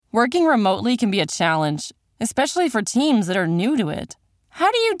Working remotely can be a challenge, especially for teams that are new to it. How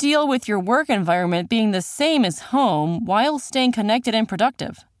do you deal with your work environment being the same as home while staying connected and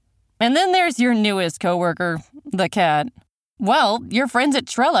productive? And then there's your newest coworker, the cat. Well, your friends at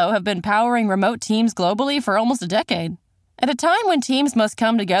Trello have been powering remote teams globally for almost a decade. At a time when teams must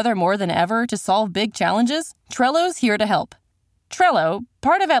come together more than ever to solve big challenges, Trello's here to help. Trello,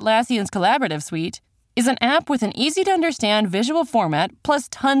 part of Atlassian's collaborative suite, is an app with an easy-to-understand visual format plus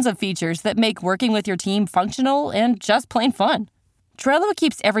tons of features that make working with your team functional and just plain fun. Trello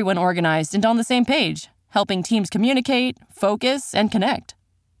keeps everyone organized and on the same page, helping teams communicate, focus, and connect.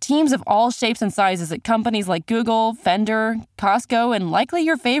 Teams of all shapes and sizes at companies like Google, Fender, Costco, and likely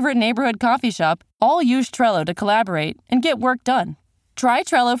your favorite neighborhood coffee shop all use Trello to collaborate and get work done. Try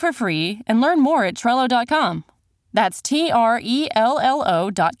Trello for free and learn more at Trello.com. That's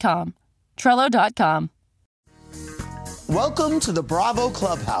Trello.com. Trello.com. Welcome to the Bravo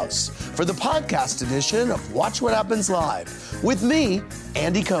Clubhouse for the podcast edition of Watch What Happens Live with me,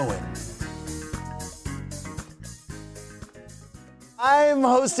 Andy Cohen. I'm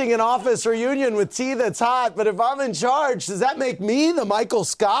hosting an office reunion with tea that's hot, but if I'm in charge, does that make me the Michael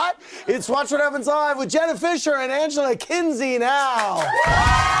Scott? It's Watch What Happens Live with Jenna Fischer and Kinsey now.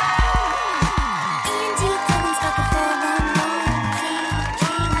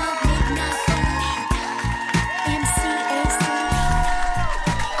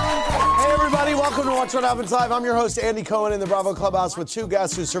 Welcome to Watch What Happens Live. I'm your host, Andy Cohen, in the Bravo Clubhouse with two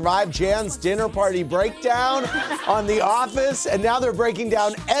guests who survived Jan's dinner party breakdown on The Office, and now they're breaking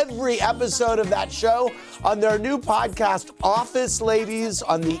down every episode of that show on their new podcast, Office Ladies,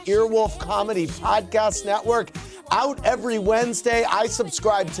 on the Earwolf Comedy Podcast Network. Out every Wednesday. I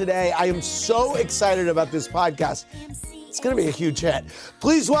subscribe today. I am so excited about this podcast. It's going to be a huge hit.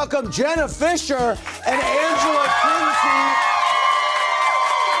 Please welcome Jenna Fischer and Kinsey.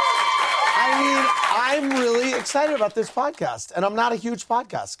 I'm really excited about this podcast, and I'm not a huge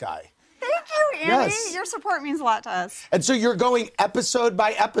podcast guy. Thank you, Andy. Yes. Your support means a lot to us. And so you're going episode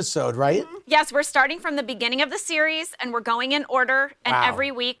by episode, right? Mm-hmm. Yes, we're starting from the beginning of the series, and we're going in order. And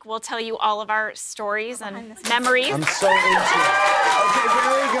every week, we'll tell you all of our stories and memories. I'm so into it. Okay,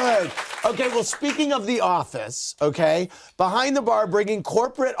 very good. Okay, well, speaking of The Office, okay, behind the bar, bringing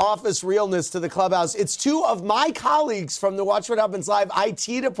corporate office realness to the clubhouse, it's two of my colleagues from the Watch What Happens Live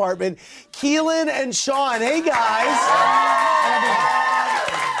IT department, Keelan and Sean. Hey, guys.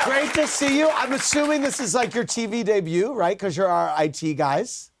 Great to see you. I'm assuming this is like your TV debut, right? Because you're our IT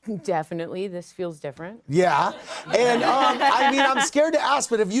guys. Definitely. This feels different. Yeah. And I'm scared to ask,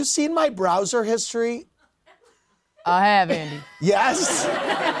 but have you seen my browser history? I have, Andy. Yes?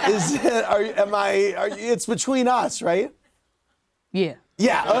 It's between us, right? Yeah.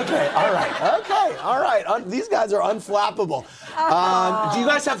 Yeah, okay, all right. These guys are unflappable. Do you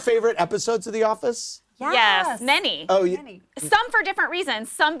guys have favorite episodes of The Office? Yes, many. Oh, Many. Some for different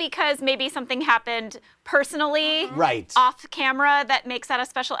reasons. Some because maybe something happened personally, right, off camera that makes that a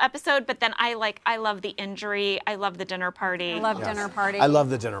special episode. But then I love the injury. I love the dinner party. I love dinner party. I love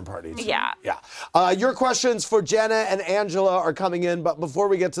the dinner party too. Yeah. Your questions for Jenna and Angela are coming in, but before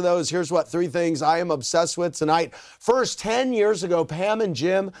we get to those, here's what 3 things I am obsessed with tonight. First, 10 years ago, Pam and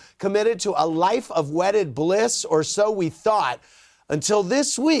Jim committed to a life of wedded bliss, or so we thought, until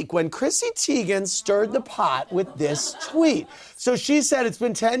this week when Chrissy Teigen stirred the pot with this tweet. So she said it's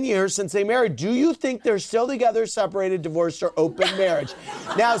been 10 years since they married. Do you think they're still together, separated, divorced, or open marriage?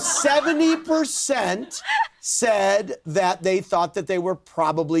 Now, 70% said that they thought that they were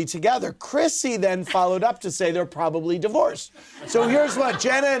probably together. Chrissy then followed up to say they're probably divorced. So here's what,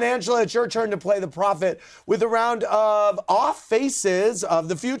 Jenna and Angela, it's your turn to play the prophet with a round of off faces of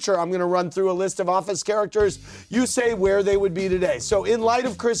the future. I'm going to run through a list of Office characters. You say where they would be today. So in light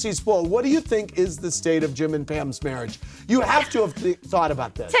of Chrissy's poll, what do you think is the state of Jim and Pam's marriage? You have to have thought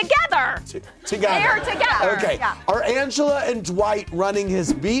about this. Together. Together. They're together. Okay. Yeah. Are Angela and Dwight running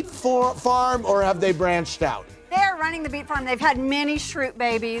his beet farm, or have they branched out? They're running the beet farm. They've had many Shroot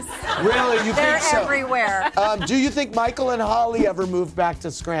babies. Really? You They're think so? everywhere. Do you think Michael and Holly ever moved back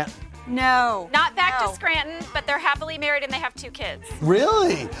to Scranton? No. Not back to Scranton, but they're happily married and they have 2 kids.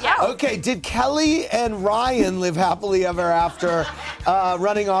 Really? Yeah. Okay, did Kelly and Ryan live happily ever after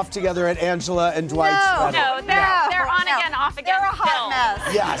running off together at Angela and Dwight's wedding? No, they're on again, off again. They're a hot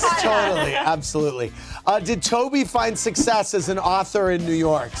mess. Yes, totally, absolutely. Did Toby find success as an author in New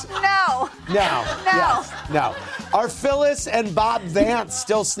York? No. No. Yes, no. Are Phyllis and Bob Vance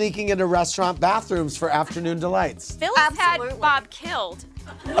still sneaking into restaurant bathrooms for afternoon delights? Phyllis Absolutely. had Bob killed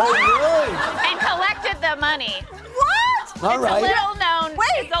Oh, really? and collected the money. What? All right.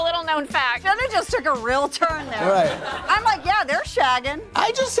 It's a little known fact. Jenna just took a real turn there. Right. I'm like, yeah, they're shagging.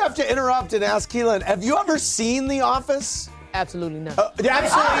 I just have to interrupt and ask Keelan, have you ever seen The Office? Absolutely not. Absolutely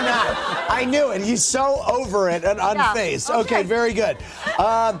not. I knew it. He's so over it and unfazed. Yeah. Okay, very good.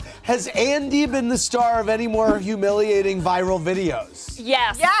 Has Andy been the star of any more humiliating viral videos?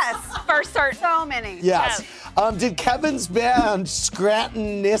 Yes. Yes. For certain. So many. Yes. Did Kevin's band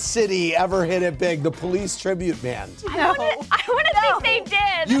Scrantonicity ever hit it big? The Police Tribute Band. No. I want to think they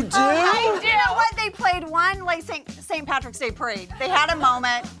did. You do? I do. You know what? They played one like St. Patrick's Day parade. They had a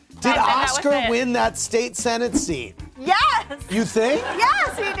moment. Did that was Oscar it. win that state Senate seat? Yes. You think?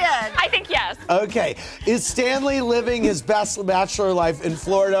 Yes, he did. I think yes. Okay. Is Stanley living his best bachelor life in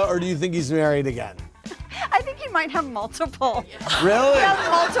Florida, or do you think he's married again? I think he might have multiple. Really? He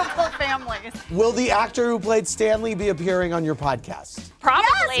has multiple families. Will the actor who played Stanley be appearing on your podcast?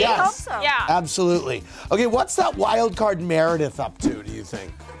 Probably. Yes, I hope Yes. so. Yeah. Absolutely. Okay, what's that wild card Meredith up to, do you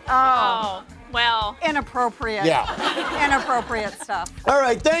think? Oh, well. Inappropriate. Yeah. Inappropriate stuff. All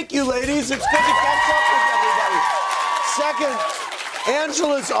right, thank you, ladies. It's good to catch up with everybody. Second,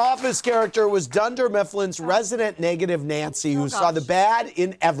 Angela's office character was Dunder Mifflin's resident negative Nancy, who saw the bad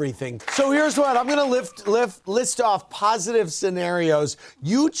in everything. So here's what, I'm gonna list off positive scenarios.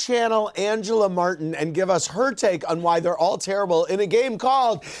 You channel Angela Martin and give us her take on why they're all terrible in a game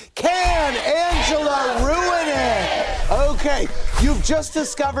called Can Angela Ruin It? Okay, you've just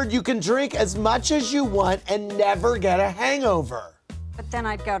discovered you can drink as much as you want and never get a hangover. But then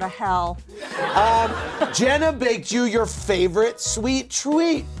I'd go to hell. Jenna baked you your favorite sweet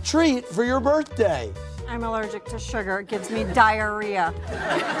treat for your birthday. I'm allergic to sugar. It gives me diarrhea.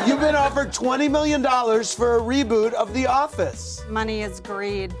 You've been offered $20 million for a reboot of The Office. Money is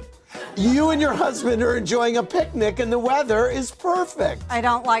greed. You and your husband are enjoying a picnic and the weather is perfect. I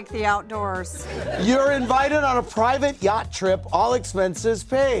don't like the outdoors. You're invited on a private yacht trip, all expenses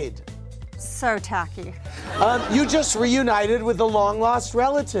paid. So tacky. You just reunited with a long-lost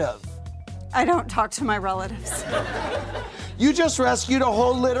relative. I don't talk to my relatives. You just rescued a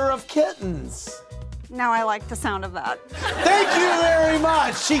whole litter of kittens. Now I like the sound of that. Thank you very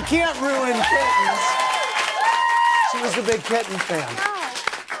much. She can't ruin kittens. She was a big kitten fan.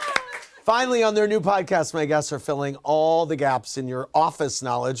 Finally, on their new podcast, my guests are filling all the gaps in your office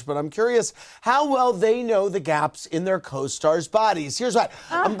knowledge, but I'm curious how well they know the gaps in their co-stars' bodies. Here's what.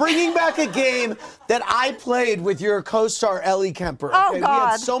 I'm bringing back a game that I played with your co-star, Ellie Kemper. Oh, We God.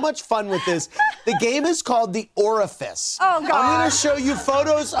 had so much fun with this. The game is called The Orifice. Oh, God. I'm going to show you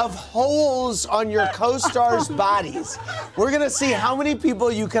photos of holes on your co-stars' bodies. We're going to see how many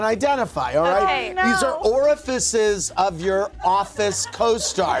people you can identify, all right? Okay. No. These are orifices of your office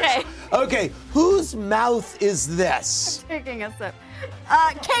co-stars. Okay, whose mouth is this? Taking a sip.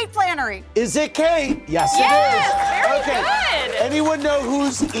 Kate Flannery. Is it Kate? Yes, Yes, it is. very good. Anyone know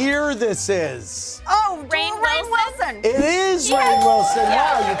whose ear this is? Oh, Rainn Rainn Wilson. It is Rainn Wilson.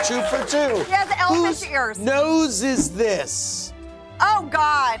 Wow, you're 2 for 2. He has elephant Whose ears. nose is this? Oh,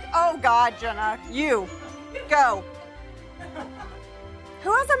 God. Oh, God, Jenna. You. Go.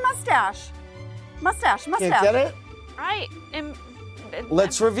 Who has a mustache? Mustache. Can't get it? Right.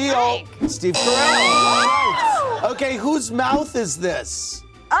 Let's reveal. Frank. Steve Carell. All right. Okay, whose mouth is this?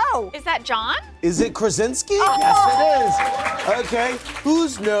 Oh. Is that John? Is it Krasinski? Yes, it is. Okay,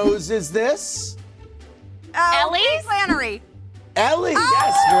 whose nose is this? Ellie? Kate Flannery. Ellie.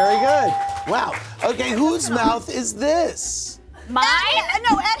 Yes, very good. Wow. Okay, whose mouth is this? Mine?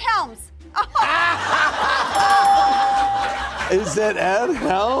 No, Ed Helms. Is it Ed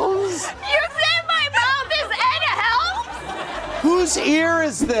Helms? You said my mouth is Ed Helms? Whose ear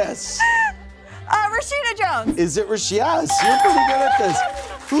is this? Rashida Jones. Is it Rashida? Yes, you're pretty good at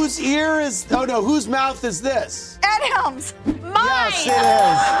this. Whose ear is, oh no, whose mouth is this? Ed Helms. Mine. Yes, it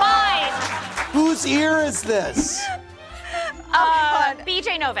is. Mine. Whose ear is this?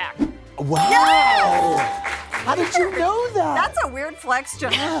 BJ Novak. Wow. Yes! How did you know that? That's a weird flex,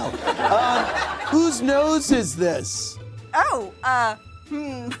 Jenna. Wow. Whose nose is this? Oh,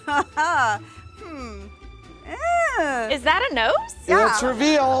 Is that a nose? Yeah. Let's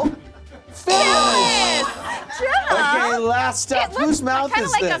reveal. Phyllis. Jenna. Okay, last up. Whose mouth kind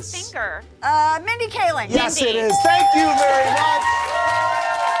is of like this? a finger. Mindy Kaling. Yes, Mindy. it is. Thank you very much.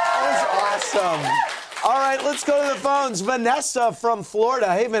 That was awesome. All right, let's go to the phones. Vanessa from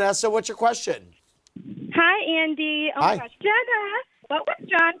Florida. Hey, Vanessa, what's your question? Hi, Andy. Oh, Hi. my gosh. Jenna, what was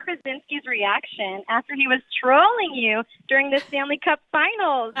John Krasinski's reaction after he was trolling you during the Stanley Cup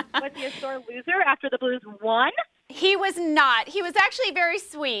Finals? Was he a sore loser after the Blues won? He was not. He was actually very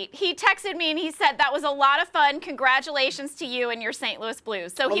sweet. He texted me and he said that was a lot of fun. Congratulations to you and your St. Louis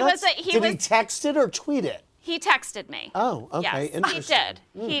Blues. So Well, he was. did he text it or tweet it? He texted me. Oh, okay, yes, interesting.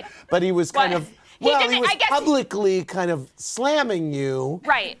 He did. But he was kind What? of, He well, didn't- he was I guess- publicly kind of slamming you.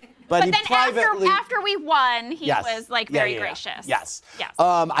 Right. But he then privately- after we won, he Yes. was like Yeah, very yeah, yeah. gracious. Yes. Yes.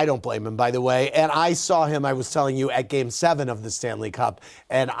 I don't blame him, by the way. And I saw him, I was telling you, at Game 7 of the Stanley Cup,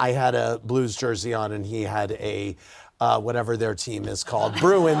 and I had a Blues jersey on, and he had a whatever their team is called,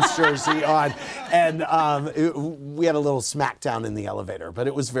 Bruins jersey on. And we had a little smackdown in the elevator, but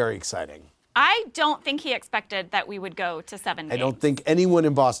it was very exciting. I don't think he expected that we would go to 7 games. I don't think anyone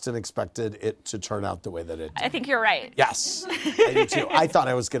in Boston expected it to turn out the way that it did. I think you're right. Yes, I do too. I thought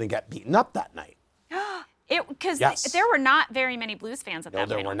I was going to get beaten up that night. Because Yes. there were not very many Blues fans at No, that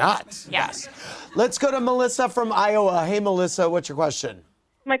there final. were not. Yeah. Yes. Let's go to Melissa from Iowa. Hey, Melissa, what's your question?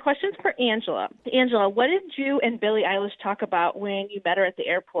 My question's for Angela. Angela, what did you and Billie Eilish talk about when you met her at the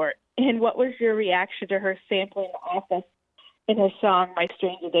airport? And what was your reaction to her sampling The Office in her song, My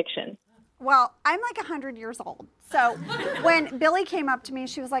Strange Addiction? Well, I'm like 100 years old. So when Billie came up to me,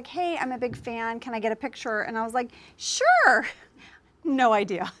 she was like, hey, I'm a big fan. Can I get a picture? And I was like, sure. No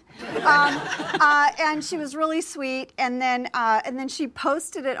idea. And she was really sweet. And then she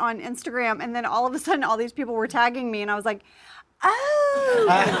posted it on Instagram. And then all of a sudden, all these people were tagging me. And I was like,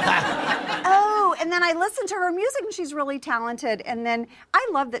 oh, and then I listened to her music, and she's really talented. And then I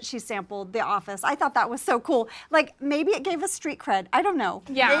love that she sampled The Office. I thought that was so cool. Like, maybe it gave us street cred. I don't know.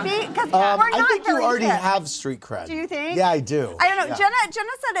 Yeah. Maybe, because we're not I think you very already hip. have street cred. Do you think? Yeah, I do. I don't know. Yeah. Jenna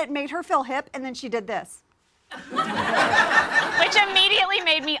said it made her feel hip, and then she did this. Which immediately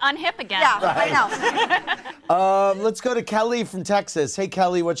made me unhip again. Yeah, I know. Let's go to Kelly from Texas. Hey,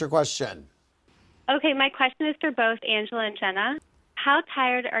 Kelly, what's your question? Okay, my question is for both Angela and Jenna. How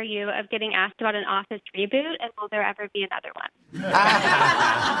tired are you of getting asked about an Office reboot, and will there ever be another one?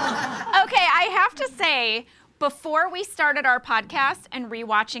 Okay, I have to say, before we started our podcast and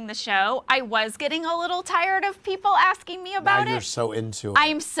rewatching the show, I was getting a little tired of people asking me about Now it. you're so into it. I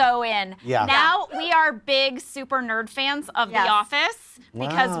am so in. Yeah. Now we are big, super nerd fans of Yes. The Office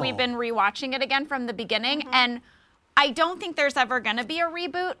because Wow. we've been rewatching it again from the beginning. And I don't think there's ever going to be a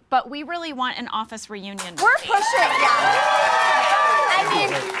reboot, but we really want an Office reunion. We're pushing, yeah. I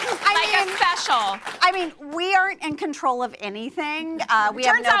mean, a special. I mean, we aren't in control of anything. We Turns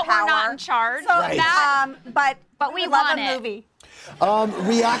have no out power. we're not in charge. So, Right. but we love want a it. movie.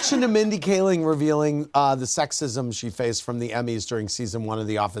 Reaction to Mindy Kaling revealing the sexism she faced from the Emmys during season 1 of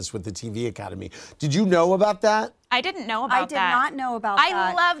The Office with the TV Academy. Did you know about that? I didn't know about that. I did not know about I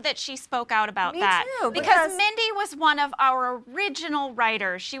that. love that she spoke out about Me that. too, Because because- Mindy was one of our original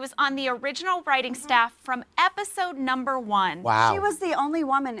writers. She was on the original writing staff from episode number 1. Wow. She was the only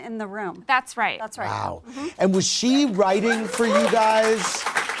woman in the room. That's right. That's right. Wow. And was she writing for you guys?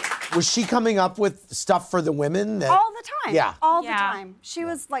 Was she coming up with stuff for the women? That, All the time. Yeah. All the Yeah. time. She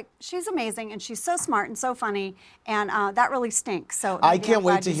was like, she's amazing, and she's so smart and so funny, and that really stinks. So I Mindy, can't I'm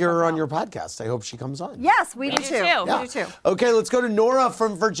wait glad to you hear her spoke on out. your podcast. I hope she comes on. Yes, we do do too. too. We Yeah. do too. Okay, let's go to Nora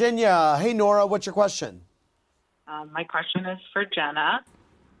from Virginia. Hey, Nora, what's your question? My question is for Jenna.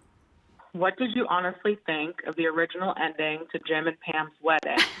 What did you honestly think of the original ending to Jim and Pam's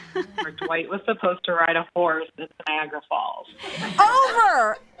wedding, where Dwight was supposed to ride a horse into Niagara Falls?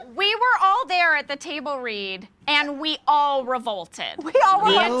 Over. We were all there at the table read, and we all revolted. We all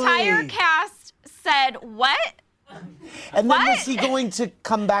The revolted. entire cast said, what? And then was What? he going to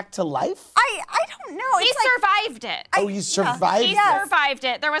come back to life? I don't know. He It's like, survived it. Oh, you survived He it? survived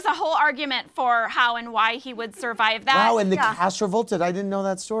it. There was a whole argument for how and why he would survive that. Wow, and the Yeah. cast revolted. I didn't know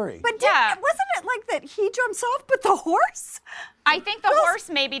that story. but Yeah. wasn't it like that he jumps off, but the horse? I think the horse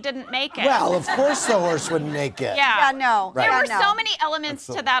maybe didn't make it. Well, of course the horse wouldn't make it. yeah. Yeah, no. Right. There Yeah, were no. so many elements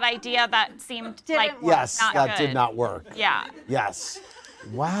to that idea that seemed Didn't like work. Yes, not that good. did not work. Yeah. Yes.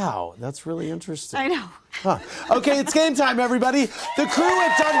 Wow, that's really interesting. I know. Huh. Okay, it's game time, everybody. The crew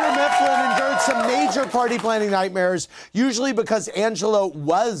at Dunder Mifflin endured some major party planning nightmares, usually because Angela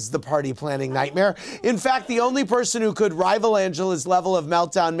was the party planning nightmare. In fact, the only person who could rival Angela's level of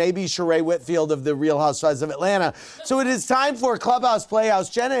meltdown may be Sheree Whitfield of the Real Housewives of Atlanta. So it is time for Clubhouse Playhouse.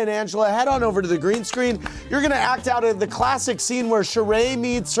 Jenna and Angela, head on over to the green screen. You're going to act out the classic scene where Sheree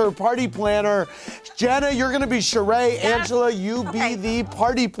meets her party planner. Jenna, you're going to be Sheree. Yes. Angela, you Okay. be the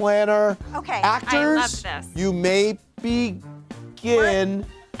party planner. Okay. Actors, I love this. you may begin.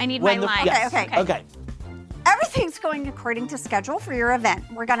 I need when my line. Yes. Okay. Okay. Everything's going according to schedule for your event.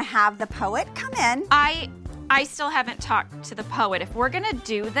 We're going to have the poet come in. I still haven't talked to the poet. If we're gonna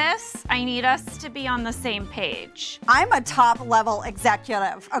do this, I need us to be on the same page. I'm a top level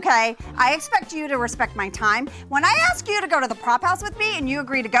executive, okay? I expect you to respect my time. When I ask you to go to the prop house with me and you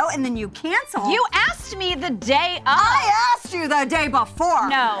agree to go and then you cancel. You asked me the day of. I asked you the day before.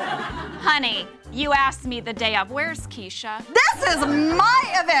 No, honey, You asked me the day of. Where's Keisha? This is my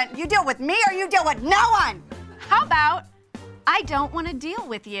event. You deal with me or you deal with no one. How about I don't want to deal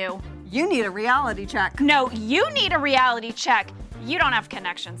with you? You need a reality check. No, you need a reality check. You don't have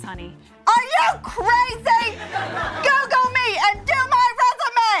connections, honey. Are you crazy? Google me and do my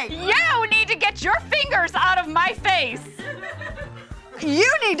resume. You need to get your fingers out of my face. You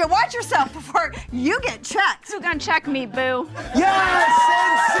need to watch yourself before you get checked. Who's gonna check me, boo? Yes,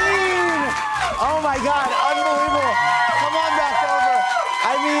 and scene! Oh my God, unbelievable. Come on back over.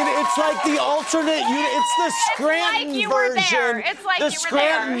 I mean, it's like the alternate unit. It's the Scranton like you were version. there. It's like the you were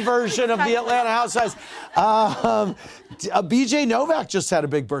Scranton there. version of the Atlanta Housewives. BJ Novak just had a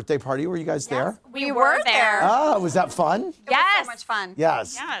big birthday party. Were you guys there? We were there. Oh, was that fun? Yes. So much fun.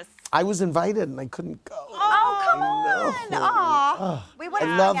 Yes. Yes. I was invited and I couldn't go. Oh, come on. Aw. We would I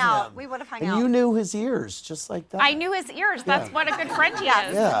have love hung out. him. We would have hung And out. you knew his ears just like that. I knew his ears. That's what a good friend he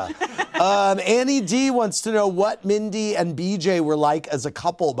is. Yeah. Annie D wants to know what Mindy and BJ were like as a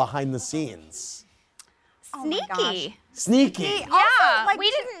couple behind the scenes. Sneaky. Sneaky. Yeah, like,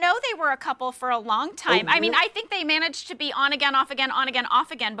 we didn't know they were a couple for a long time. Oh, I mean, really? I think they managed to be on again, off again, on again, off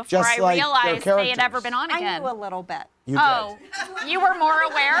again before Just I like their realized they had ever characters. been on I again. knew a little bit. You Oh, you were more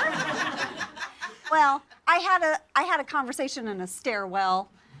aware? Well, I had a conversation in a stairwell.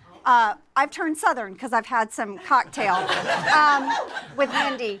 I've turned Southern because I've had some cocktail with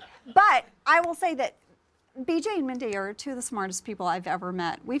Mindy. But I will say that BJ and Mindy are two of the smartest people I've ever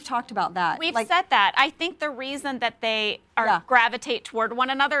met. We've talked about that. We've said that. I think the reason that they gravitate toward one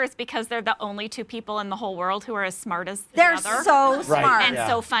another is because they're the only two people in the whole world who are as smart as the They're other. so smart. And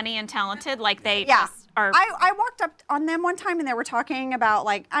so funny and talented. Like they Yeah. just are. I walked up on them one time and they were talking about,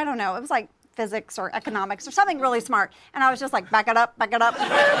 like, I don't know, it was like physics or economics or something really smart. And I was just like, back it up, back it up.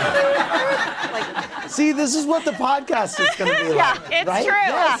 See, this is what the podcast is going to be like. It's right? true.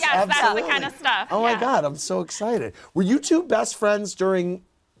 Yes, Yes, that's absolutely. the kind of stuff. Oh my God, I'm so excited. Were you two best friends during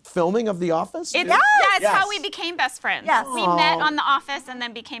filming of The Office? It's, Yes. how we became best friends. Yes. We met on The Office and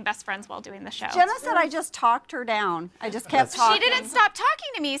then became best friends while doing the show. Jenna said I just talked her down. I just kept talking. She didn't stop talking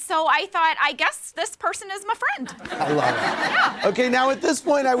to me, so I thought, I guess this person is my friend. I love it. Okay, now at this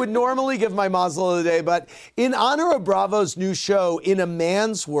point, I would normally give my mazel of the day, but in honor of Bravo's new show, In a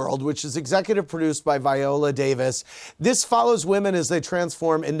Man's World, which is executive produced by Viola Davis, this follows women as they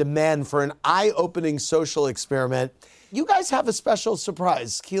transform into men for an eye-opening social experiment. You guys have a special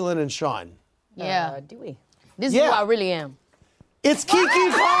surprise, Keelan and Sean. Yeah. Do we? This is who I really am. It's Kiki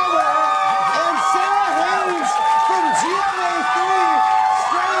Palmer and Sarah Haynes from GMA3.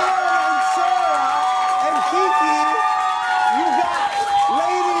 Straight and Sarah and Kiki. You got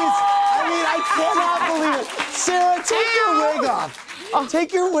ladies. I mean, I cannot believe it. Sarah, take your wig off.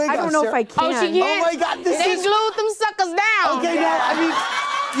 Take your wig off. I don't know Sarah. if I can. Oh, she can't. Oh my God, this They is. glued them suckers down. Okay, no, I mean,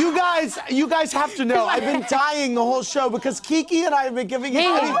 you guys have to know. I've been dying the whole show because Kiki and I have been giving it.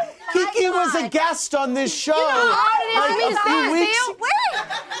 I mean, Kiki was a guest on this show like a few weeks.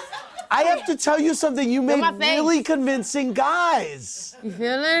 I have to tell you something. You made my face. really convincing guys. You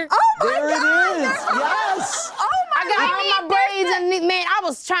feel it? Oh my There God! it is. Yes. Oh I got all my braids and man, I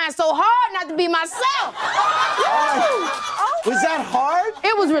was trying so hard not to be myself. Was that hard?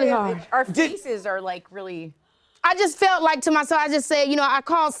 It was really hard. Our faces are like really. I just felt like to myself, I just said, you know,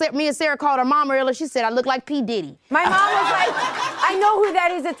 me and Sarah called her mom earlier. She said I look like P. Diddy. My mom was like, I know who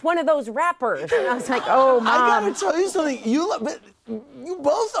that is. It's one of those rappers. And I was like, oh, I Mom. gotta tell you something. You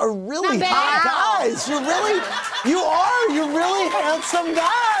both are really Not hot bad. guys. You're really handsome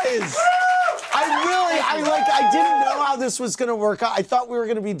guys. I didn't know how this was gonna work out. I thought we were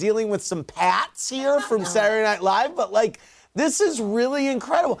gonna be dealing with some Pats here from Saturday Night Live, but like, this is really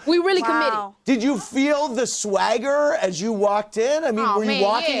incredible. We really committed. Wow. Did you feel the swagger as you walked in? I mean, Oh, were you man,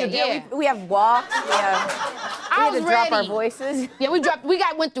 walking yeah, in? yeah. We have walks. We had I to was drop our ready. voices. Yeah,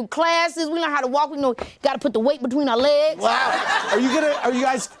 went through classes. We learned how to walk. We know got to put the weight between our legs. Wow. Are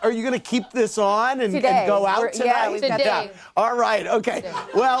you gonna keep this on and Today. go out We're- tonight? yeah, we've got Today. All right, okay.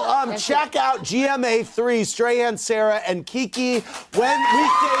 Well, check out GMA3, Strahan, Sarah, and Kiki,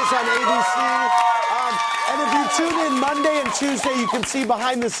 weekdays on ABC. And if you tune in Monday and Tuesday, you can see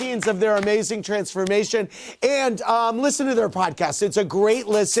behind the scenes of their amazing transformation and listen to their podcast. It's a great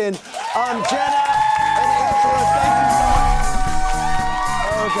listen. Jenna and Angela, thank you so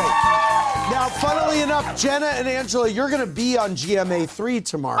much. Okay. Now, funnily enough, Jenna and Angela, you're going to be on GMA3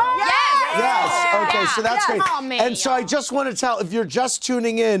 tomorrow. Yes. Okay, so that's great. Oh, man, And so I just want to tell, if you're just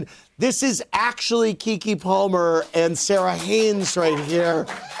tuning in, this is actually Kiki Palmer and Sarah Haynes right here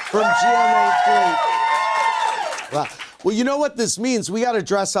from GMA3. Well, you know what this means? We got to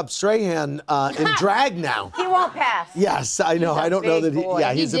dress up Strahan in drag now. He won't pass. Yes, I know. I don't know that he.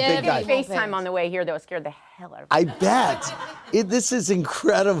 Yeah, he's a big guy. FaceTime on the way here, though, scared the hell out of me. I bet. This is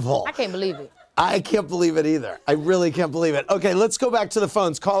incredible. I can't believe it. I can't believe it either. I really can't believe it. Okay, let's go back to the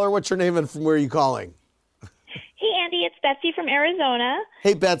phones. Caller, what's your name and from where are you calling? Hey, Andy, it's Betsy from Arizona.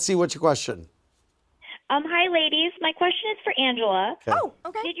 Hey, Betsy, what's your question? Hi, ladies. My question is for Angela. Okay. Oh,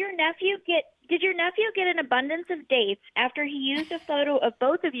 okay. Did your nephew get an abundance of dates after he used a photo of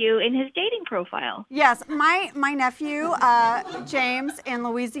both of you in his dating profile? Yes, my nephew, James, in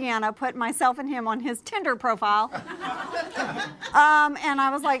Louisiana, put myself and him on his Tinder profile. And I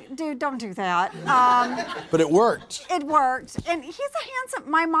was like, dude, don't do that. But it worked. It worked. And he's a handsome,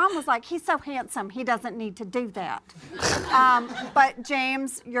 my mom was like, he's so handsome, he doesn't need to do that. But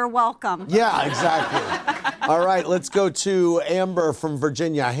James, you're welcome. Yeah, exactly. All right, let's go to Amber from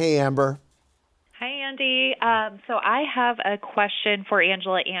Virginia. Hey, Amber. Hi, Andy. So I have a question for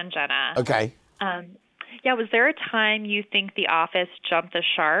Angela and Jenna. Okay. Was there a time you think The Office jumped the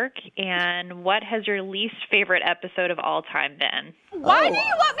shark? And what has your least favorite episode of all time been? Why do you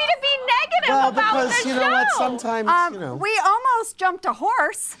want me to be negative about because the show? you know what? Sometimes, We almost jumped a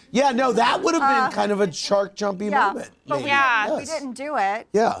horse. Yeah, no, that would have been kind of a shark jumpy moment. But maybe. we didn't do it.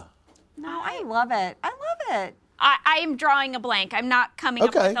 Yeah. No, I love it. I love it. I'm drawing a blank. I'm not coming up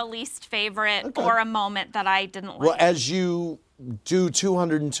Okay. with a least favorite or a moment that I didn't like. Well, as you do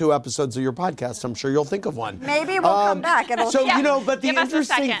 202 episodes of your podcast, I'm sure you'll think of one. Maybe we'll come back. But the Give us a interesting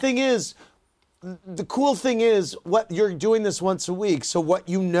second. thing is, the cool thing is, what you're doing this once a week. So what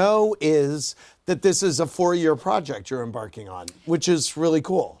you know is that this is a 4-year project you're embarking on, which is really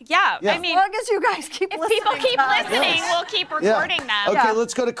cool. Yeah, I mean, as long as you guys keep listening. if people keep to us. listening, we'll keep recording them. Okay,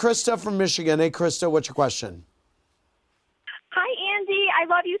 let's go to Krista from Michigan. Hey, Krista, what's your question? Hi, Andy. I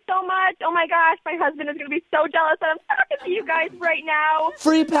love you so much. Oh, my gosh. My husband is going to be so jealous that I'm talking to you guys right now.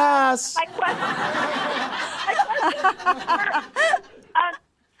 Free pass. My question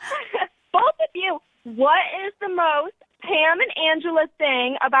both of you, what is the most Pam and Angela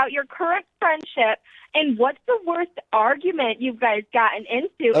thing about your current friendship, and what's the worst argument you guys gotten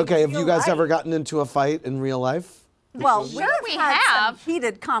into? Okay, have you guys ever gotten into a fight in real life? Well, we had have. some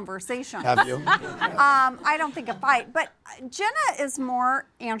heated conversations. Have you? I don't think a fight, but Jenna is more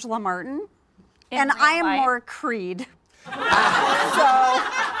Angela Martin, and I am more Creed.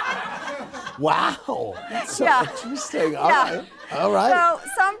 Wow. That's so interesting. All Yeah. right. All right. So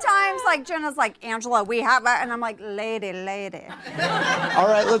sometimes, like, Jenna's like, Angela, we have that, and I'm like, lady. All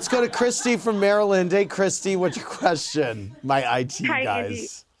right, let's go to Christy from Maryland. Hey, Christy, what's your question? My IT Hi, guys. Andy.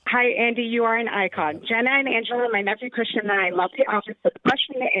 Hi, Andy. You are an icon. Jenna and Angela, my nephew Christian and I love The Office, but the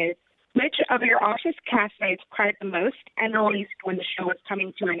question is, which of your Office castmates cried the most and the least when the show was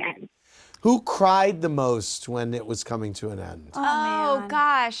coming to an end? Who cried the most when it was coming to an end? Oh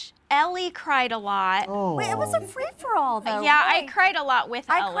gosh, Ellie cried a lot. Oh. Wait, it was a free-for-all, though. Yeah, right? I cried a lot with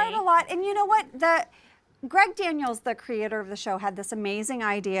Ellie. I cried a lot. And you know what? Greg Daniels, the creator of the show, had this amazing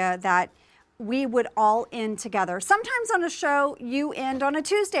idea that we would all end together. Sometimes on a show, you end on a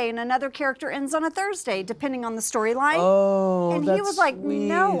Tuesday and another character ends on a Thursday, depending on the storyline. Oh, and he that's was like,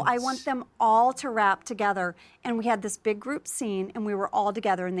 no, sweet. I want them all to wrap together. And we had this big group scene, and we were all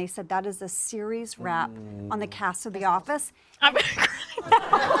together, and they said that is a series wrap on the cast of The Office. I'm gonna cry.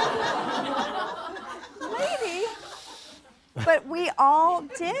 Maybe. But we all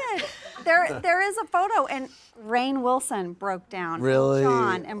did. There is a photo, and Rainn Wilson broke down. Really? And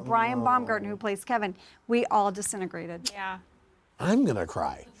John and Brian Baumgarten, who plays Kevin. We all disintegrated. Yeah. I'm going to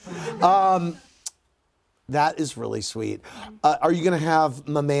cry. That is really sweet. Are you going to have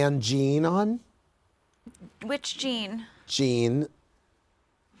my man Gene on? Which Gene? Gene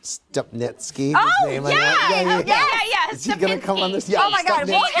Stupnitsky. Oh, his name, yeah. Is he going to come on this? Yeah, Oh, my God,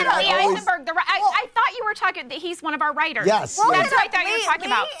 Lee Stupnitsky. I always- Eisenberg. I thought you were talking. He's one of our writers. Yes. Well, yes. That's what I thought you were talking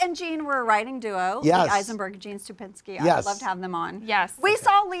about. Lee and Gene were a writing duo. Yes. Lee Eisenberg and Gene Stupinski. Yes. I'd love to have them on. Yes. We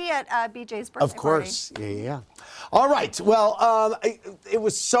saw Lee at BJ's birthday Of course. Yeah. All right. Well, it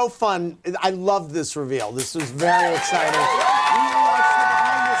was so fun. I loved this reveal. This was very exciting. We watched the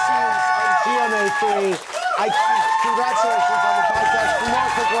behind the scenes on GMA3. Congratulations on the podcast. For more,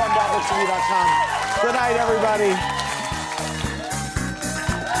 click on BravoTV.com. Good night, everybody.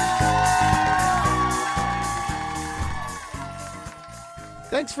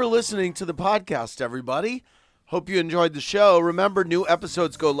 Thanks for listening to the podcast, everybody. Hope you enjoyed the show. Remember, new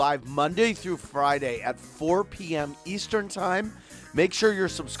episodes go live Monday through Friday at 4 p.m. Eastern Time. Make sure you're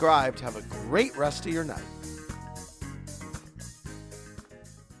subscribed. Have a great rest of your night.